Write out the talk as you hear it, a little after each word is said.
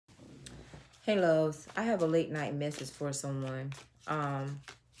Hey loves, I have a late night message for someone. I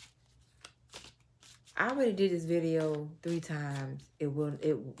already did this video 3 times. It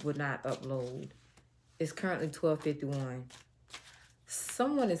would not upload. It's currently 12:51.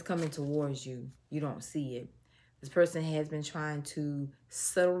 Someone is coming towards you. You don't see it. This person has been trying to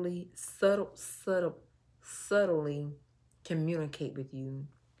subtly communicate with you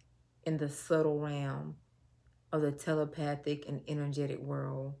in the subtle realm of the telepathic and energetic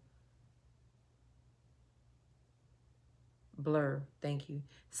world. Blur, thank you.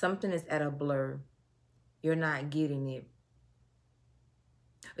 Something is at a blur. You're not getting it.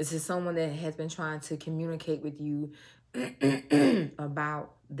 This is someone that has been trying to communicate with you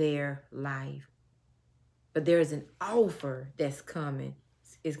about their life. But there is an offer that's coming.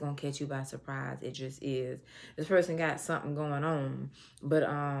 It's going to catch you by surprise. It just is. This person got something going on. But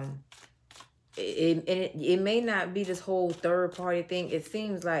it may not be this whole third party thing. It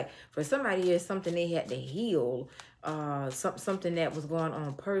seems like for somebody it's something they had to heal. Something that was going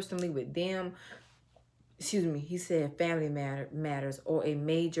on personally with them. Excuse me, he said family matters or a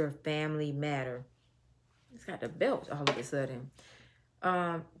major family matter. It's got the belt all of a sudden.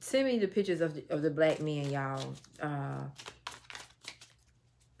 Send me the pictures of the black men, y'all.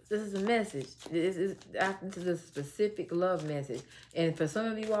 This is a message. This is a specific love message. And for some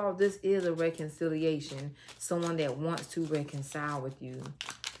of you all, this is a reconciliation. Someone that wants to reconcile with you.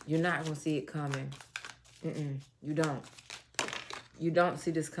 You're not going to see it coming. You don't. You don't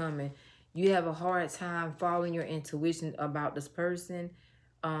see this coming. You have a hard time following your intuition about this person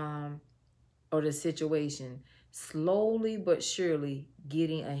or the situation. Slowly but surely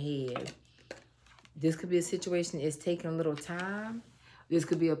getting ahead. This could be a situation that's taking a little time. This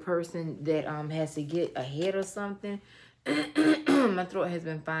could be a person that has to get ahead of something. My throat has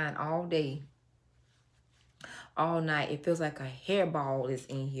been fine all day. All night. It feels like a hairball is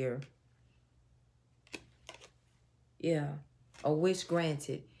in here. Yeah. A wish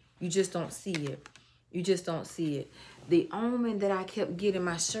granted. You just don't see it. You just don't see it. The omen that I kept getting,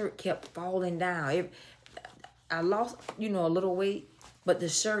 my shirt kept falling down. I lost, you know, a little weight, but the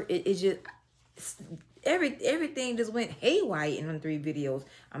shirt, it just, everything just went haywire in the 3 videos.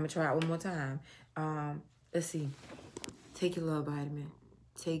 I'm going to try it one more time. Let's see. Take your love vitamin.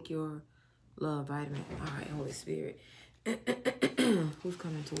 Take your love vitamin. All right, Holy Spirit. Who's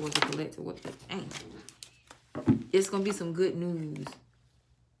coming towards the collective? What the dang? It's going to be some good news.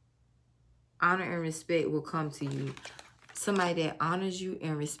 Honor and respect will come to you. Somebody that honors you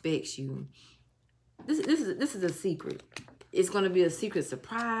and respects you. This is a secret. It's going to be a secret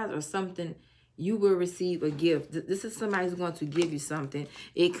surprise or something. You will receive a gift. This is somebody who's going to give you something.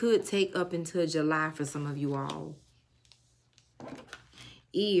 It could take up until July for some of you all.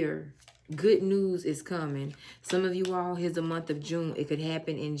 Ear. Good news is coming. Some of you all, here's the month of June. It could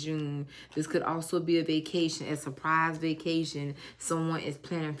happen in June. This could also be a vacation, a surprise vacation someone is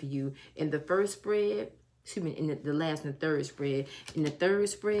planning for you. In the first spread, excuse me, in the last and the third spread. In the third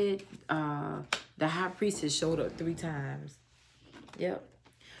spread, the high priestess showed up 3 times. Yep.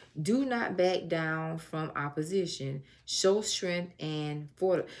 Do not back down from opposition. Show strength and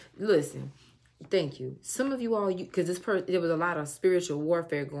listen. Thank you. Some of you all, because there was a lot of spiritual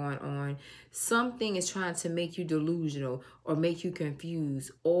warfare going on. Something is trying to make you delusional or make you confused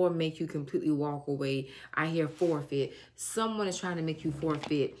or make you completely walk away. I hear forfeit. Someone is trying to make you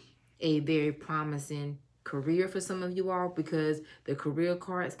forfeit a very promising career for some of you all because the career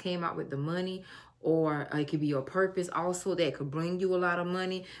cards came out with the money, or it could be your purpose also that could bring you a lot of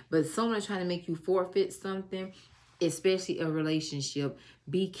money. But someone is trying to make you forfeit something, especially a relationship.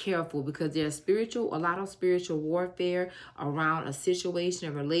 Be careful because there's a lot of spiritual warfare around a situation,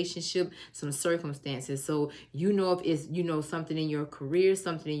 a relationship, some circumstances. So you know if it's, you know, something in your career,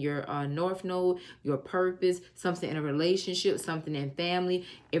 something in your north node, your purpose, something in a relationship, something in family.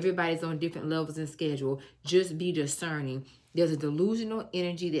 Everybody's on different levels and schedule. Just be discerning. There's a delusional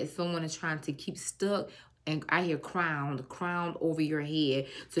energy that someone is trying to keep stuck. And I hear crowned over your head.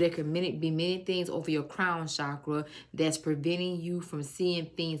 So there could be many things over your crown chakra that's preventing you from seeing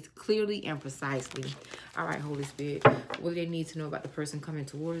things clearly and precisely. All right, Holy Spirit, what do they need to know about the person coming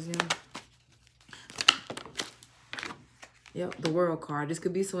towards them? Yep, the world card. This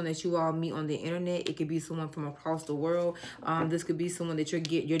could be someone that you all meet on the internet. It could be someone from across the world. This could be someone that you're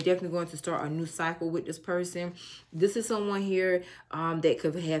definitely going to start a new cycle with this person. This is someone here that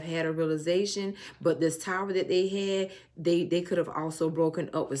could have had a realization, but this tower that they had, they could have also broken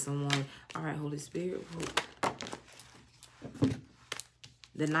up with someone. All right, Holy Spirit.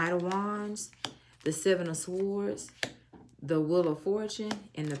 The Knight of Wands, the 7 of Swords, the Wheel of Fortune,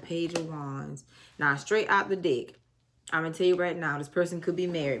 and the Page of Wands. Now, straight out the deck. I'm going to tell you right now, this person could be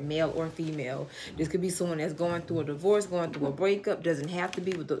married, male or female. This could be someone that's going through a divorce, going through a breakup. Doesn't have to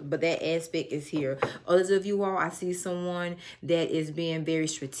be, but that aspect is here. Others of you all, I see someone that is being very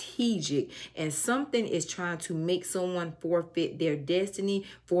strategic. And something is trying to make someone forfeit their destiny,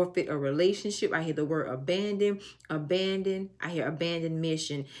 forfeit a relationship. I hear the word abandon. I hear abandoned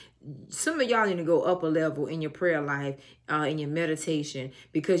mission. Some of y'all need to go up a level in your prayer life, in your meditation,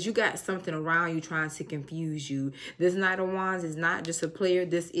 because you got something around you trying to confuse you. This Knight of Wands is not just a player.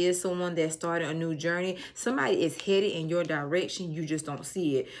 This is someone that started a new journey. Somebody is headed in your direction. You just don't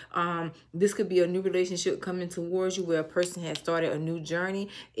see it. This could be a new relationship coming towards you where a person has started a new journey.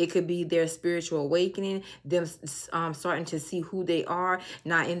 It could be their spiritual awakening, them starting to see who they are.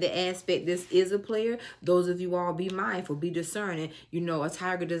 Now, in the aspect, this is a player. Those of you all, be mindful, be discerning. You know, a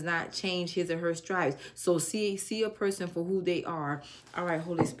tiger does not change his or her stripes. So see a person for who they are. All right,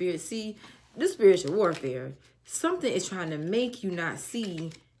 Holy Spirit, see the spiritual warfare. Something is trying to make you not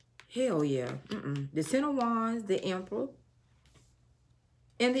see. Hell yeah. The Ten of Wands, the Emperor,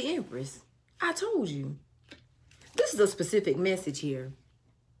 and the Empress. I told you. This is a specific message here.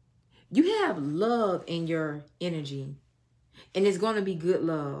 You have love in your energy, and it's going to be good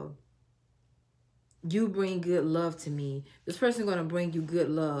love. You bring good love to me. This person is going to bring you good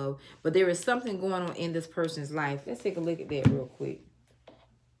love. But there is something going on in this person's life. Let's take a look at that real quick.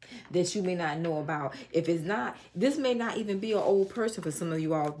 That you may not know about. If it's not, this may not even be an old person for some of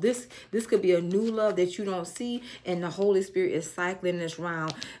you all. This could be a new love that you don't see. And the Holy Spirit is cycling this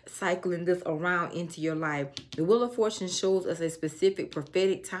around into your life. The Wheel of Fortune shows us a specific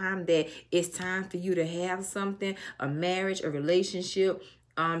prophetic time that it's time for you to have something. A marriage, a relationship,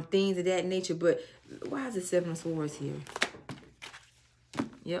 things of that nature. But why is the Seven of Swords here?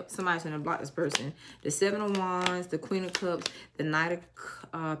 Yep, somebody's going to block this person. The Seven of Wands, the Queen of Cups, the Knight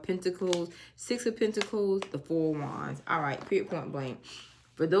of Pentacles, Six of Pentacles, the Four of Wands. All right, period, point blank.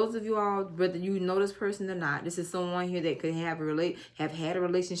 For those of you all, whether you know this person or not, this is someone here that could have had a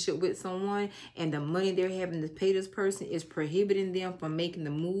relationship with someone, and the money they're having to pay this person is prohibiting them from making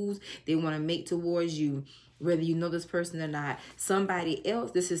the moves they want to make towards you. Whether you know this person or not. Somebody else,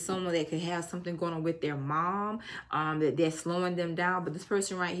 this is someone that could have something going on with their mom, that they're slowing them down. But this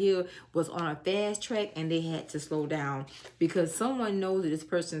person right here was on a fast track and they had to slow down because someone knows that this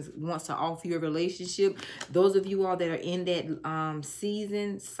person wants to offer you a relationship. Those of you all that are in that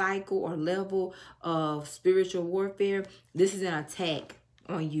season, cycle, or level of spiritual warfare, this is an attack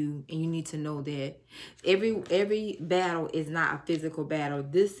on you, and you need to know that every battle is not a physical battle.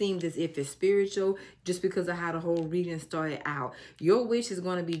 This seems as if it's spiritual just because of how the whole reading started out. Your wish is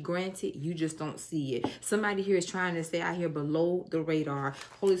going to be granted, you just don't see it. Somebody here is trying to stay out here below the radar.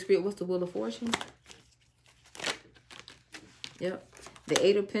 Holy Spirit, what's the Wheel of Fortune? Yep. The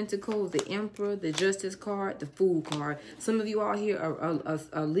Eight of Pentacles, the Emperor, the Justice card, the Fool card. Some of you all here are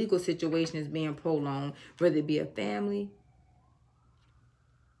a legal situation is being prolonged, whether it be a family.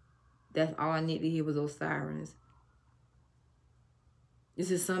 That's all I need to hear was those sirens. This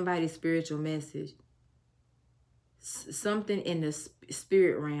is somebody's spiritual message. Something in the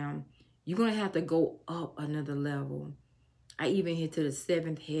spirit realm. You're going to have to go up another level. I even hit to the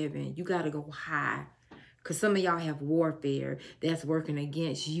seventh heaven. You got to go high. Because some of y'all have warfare that's working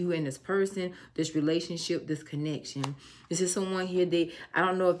against you and this person, this relationship, this connection. This is someone here that, I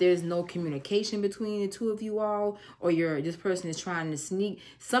don't know if there's no communication between the two of you all, or this person is trying to sneak.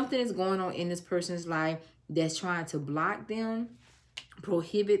 Something is going on in this person's life that's trying to block them,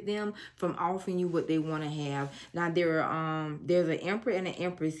 prohibit them from offering you what they want to have. Now, there's an Emperor and an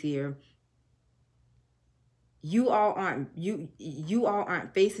Empress here. You all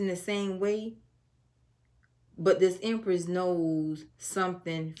aren't facing the same way. But this Empress knows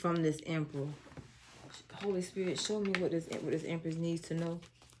something from this Emperor. Holy Spirit, show me what this Empress needs to know.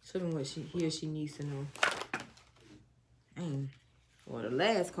 Show me what she needs to know. Dang. Well, the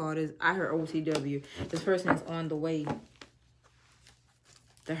last card is, I heard OTW. This person is on the way.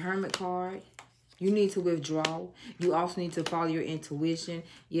 The Hermit card. You need to withdraw. You also need to follow your intuition.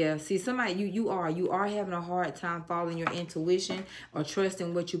 Yeah, see, somebody, you are having a hard time following your intuition or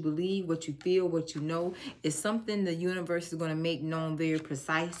trusting what you believe, what you feel, what you know. It's something the universe is going to make known very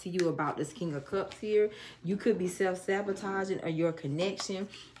precise to you about this King of Cups here. You could be self-sabotaging or your connection.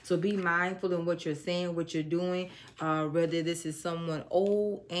 So be mindful in what you're saying, what you're doing, whether this is someone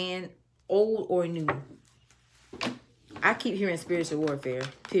old or new. I keep hearing spiritual warfare,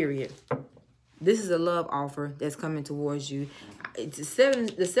 period. This is a love offer that's coming towards you. The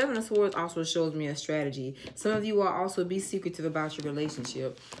Seven of Swords also shows me a strategy. Some of you will also be secretive about your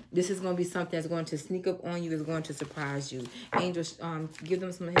relationship. This is going to be something that's going to sneak up on you. It's going to surprise you. Angels, give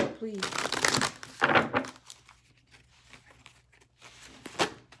them some help, please.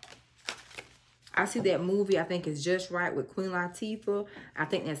 I see that movie, I think it's Just Right with Queen Latifah. I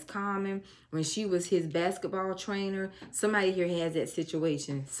think that's common. When she was his basketball trainer, somebody here has that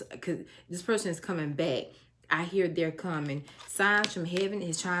situation. Because this person is coming back. I hear they're coming. Signs from heaven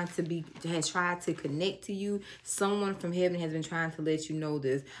has tried to connect to you. Someone from heaven has been trying to let you know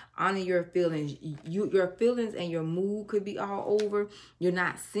this. Honor your feelings. Your feelings and your mood could be all over. You're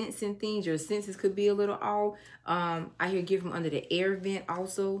not sensing things. Your senses could be a little off. I hear give from under the air vent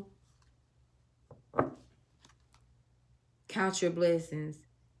also. Count your blessings.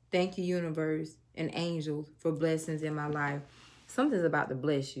 Thank you, universe and angels, for blessings in my life. Something's about to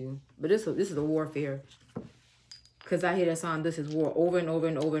bless you. But this is a warfare. Because I hear that song, This Is War, over and over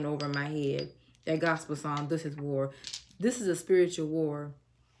and over and over in my head. That gospel song, This Is War. This is a spiritual war.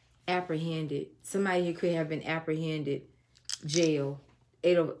 Apprehended. Somebody here could have been apprehended. Jail.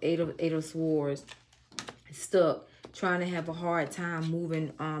 Eight of Swords. Stuck. Trying to have a hard time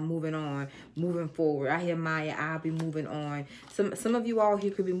moving on, moving forward. I hear Maya, I'll be moving on. Some of you all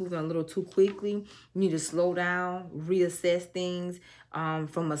here could be moving a little too quickly. You need to slow down, reassess things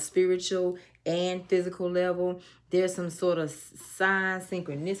from a spiritual and physical level. There's some sort of sign,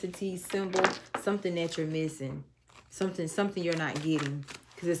 synchronicity, symbol, something that you're missing. Something you're not getting.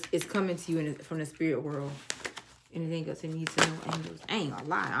 Because it's coming to you from the spirit world. Anything else you need to know, angels? I ain't gonna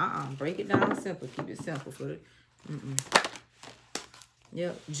lie. Break it down simple. Keep it simple for it.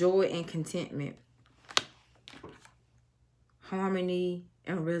 Yep. Joy and contentment. Harmony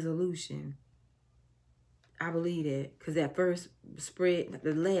and resolution. I believe that. Because that first spread,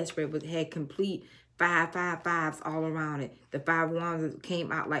 the last spread, had complete 5, 5, 5s all around it. The 5 wands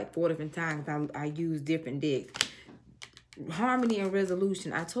came out like 4 different times. I used different decks. Harmony and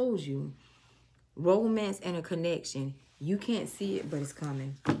resolution. I told you. Romance and a connection. You can't see it, but it's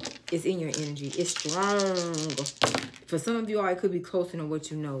coming. It's in your energy. It's strong. For some of you all, it could be closer than what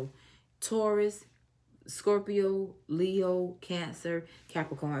you know. Taurus, Scorpio, Leo, Cancer,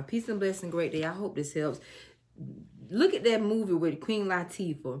 Capricorn. Peace and blessing. Great day. I hope this helps. Look at that movie with Queen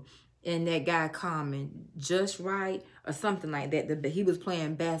Latifah and that guy Common. Just Right or something like that. He was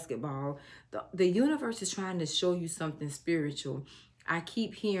playing basketball. The universe is trying to show you something spiritual. I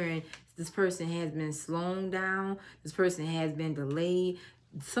keep hearing this person has been slowed down. This person has been delayed.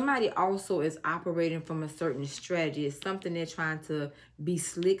 Somebody also is operating from a certain strategy. It's something they're trying to be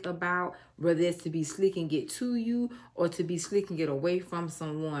slick about, whether it's to be slick and get to you or to be slick and get away from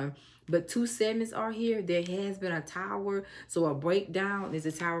someone. But 2 segments are here. There has been a tower. So a breakdown, there's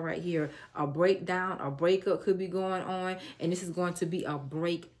a tower right here. A breakdown, a breakup could be going on. And this is going to be a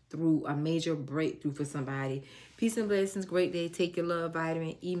breakthrough, a major breakthrough for somebody. Peace and blessings. Great day. Take your love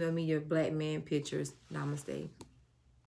vitamin. Email me your black man pictures. Namaste.